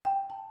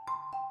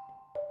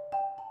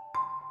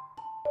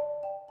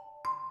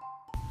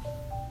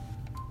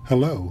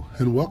Hello,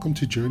 and welcome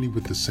to Journey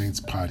with the Saints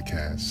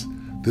podcast.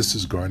 This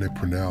is Garnet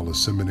Purnell, a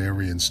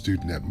seminarian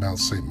student at Mount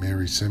St.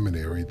 Mary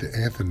Seminary, the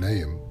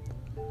Athenaeum,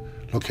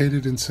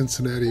 located in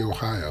Cincinnati,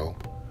 Ohio.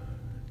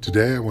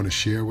 Today I want to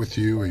share with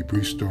you a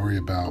brief story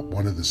about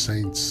one of the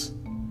saints,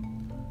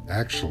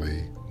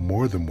 actually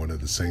more than one of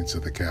the saints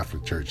of the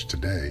Catholic Church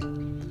today,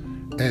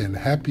 and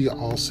happy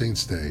All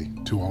Saints' Day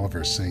to all of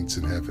our saints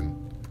in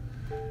heaven.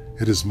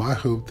 It is my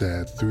hope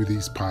that through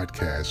these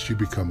podcasts you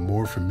become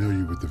more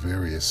familiar with the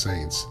various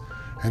saints,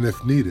 and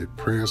if needed,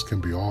 prayers can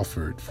be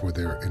offered for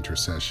their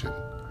intercession.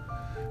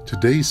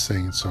 Today's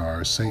saints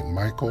are St.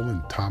 Michael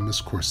and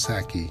Thomas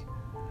Kozaki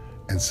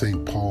and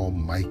St. Paul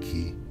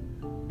Miki,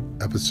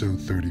 episode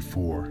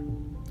 34.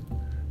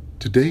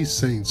 Today's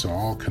saints are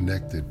all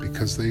connected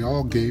because they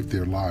all gave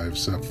their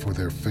lives up for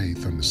their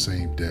faith on the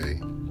same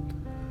day.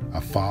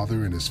 A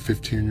father and his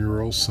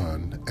 15-year-old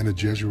son and a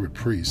Jesuit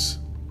priest.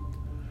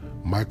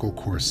 Michael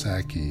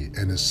Kozaki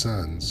and his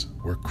sons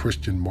were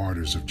Christian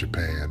martyrs of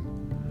Japan.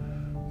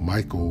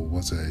 Michael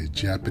was a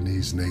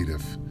Japanese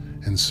native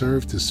and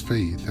served his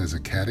faith as a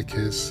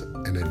catechist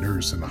and a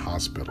nurse in a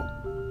hospital.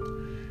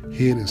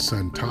 He and his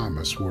son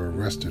Thomas were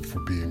arrested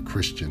for being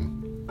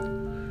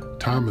Christian.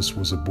 Thomas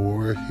was a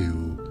boy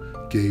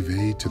who gave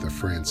aid to the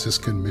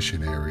Franciscan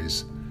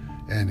missionaries,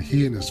 and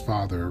he and his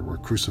father were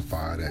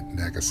crucified at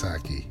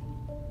Nagasaki.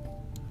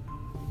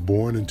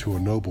 Born into a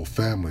noble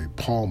family,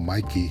 Paul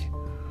Miki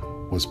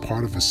was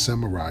part of a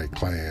samurai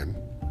clan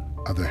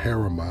of the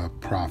Harima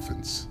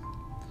province.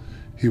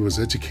 He was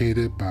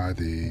educated by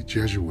the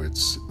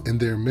Jesuits in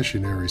their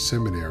missionary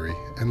seminary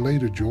and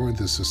later joined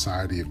the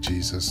Society of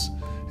Jesus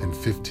in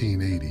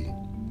 1580.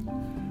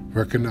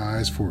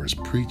 Recognized for his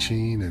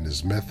preaching and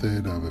his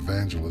method of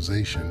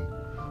evangelization,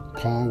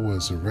 Paul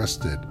was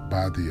arrested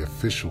by the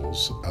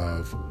officials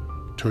of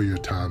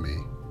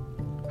Toyotomi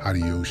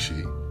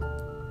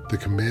Hideyoshi, the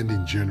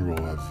commanding general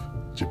of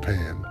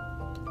Japan.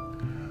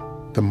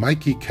 The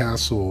Miki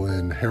Castle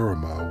in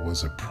Harima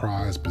was a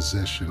prized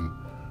possession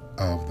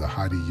of the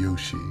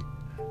Hideyoshi,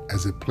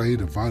 as it played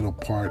a vital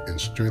part in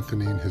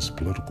strengthening his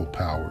political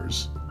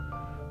powers.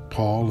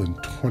 Paul and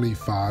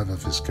 25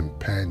 of his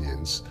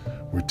companions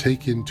were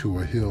taken to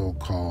a hill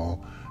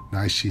called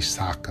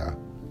Nishisaka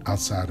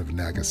outside of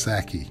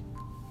Nagasaki.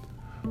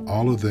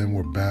 All of them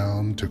were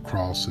bound to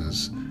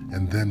crosses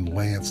and then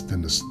lanced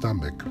in the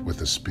stomach with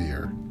a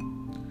spear.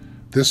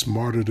 This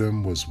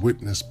martyrdom was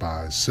witnessed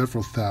by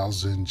several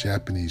thousand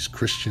Japanese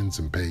Christians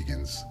and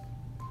pagans.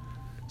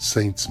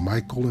 Saints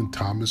Michael and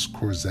Thomas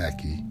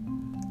Kozaki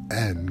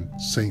and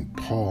St.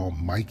 Paul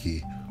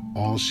Miki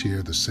all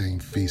share the same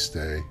feast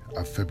day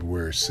of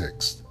February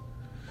 6th.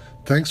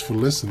 Thanks for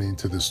listening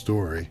to this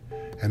story,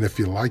 and if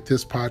you like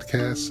this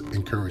podcast,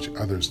 encourage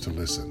others to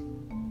listen.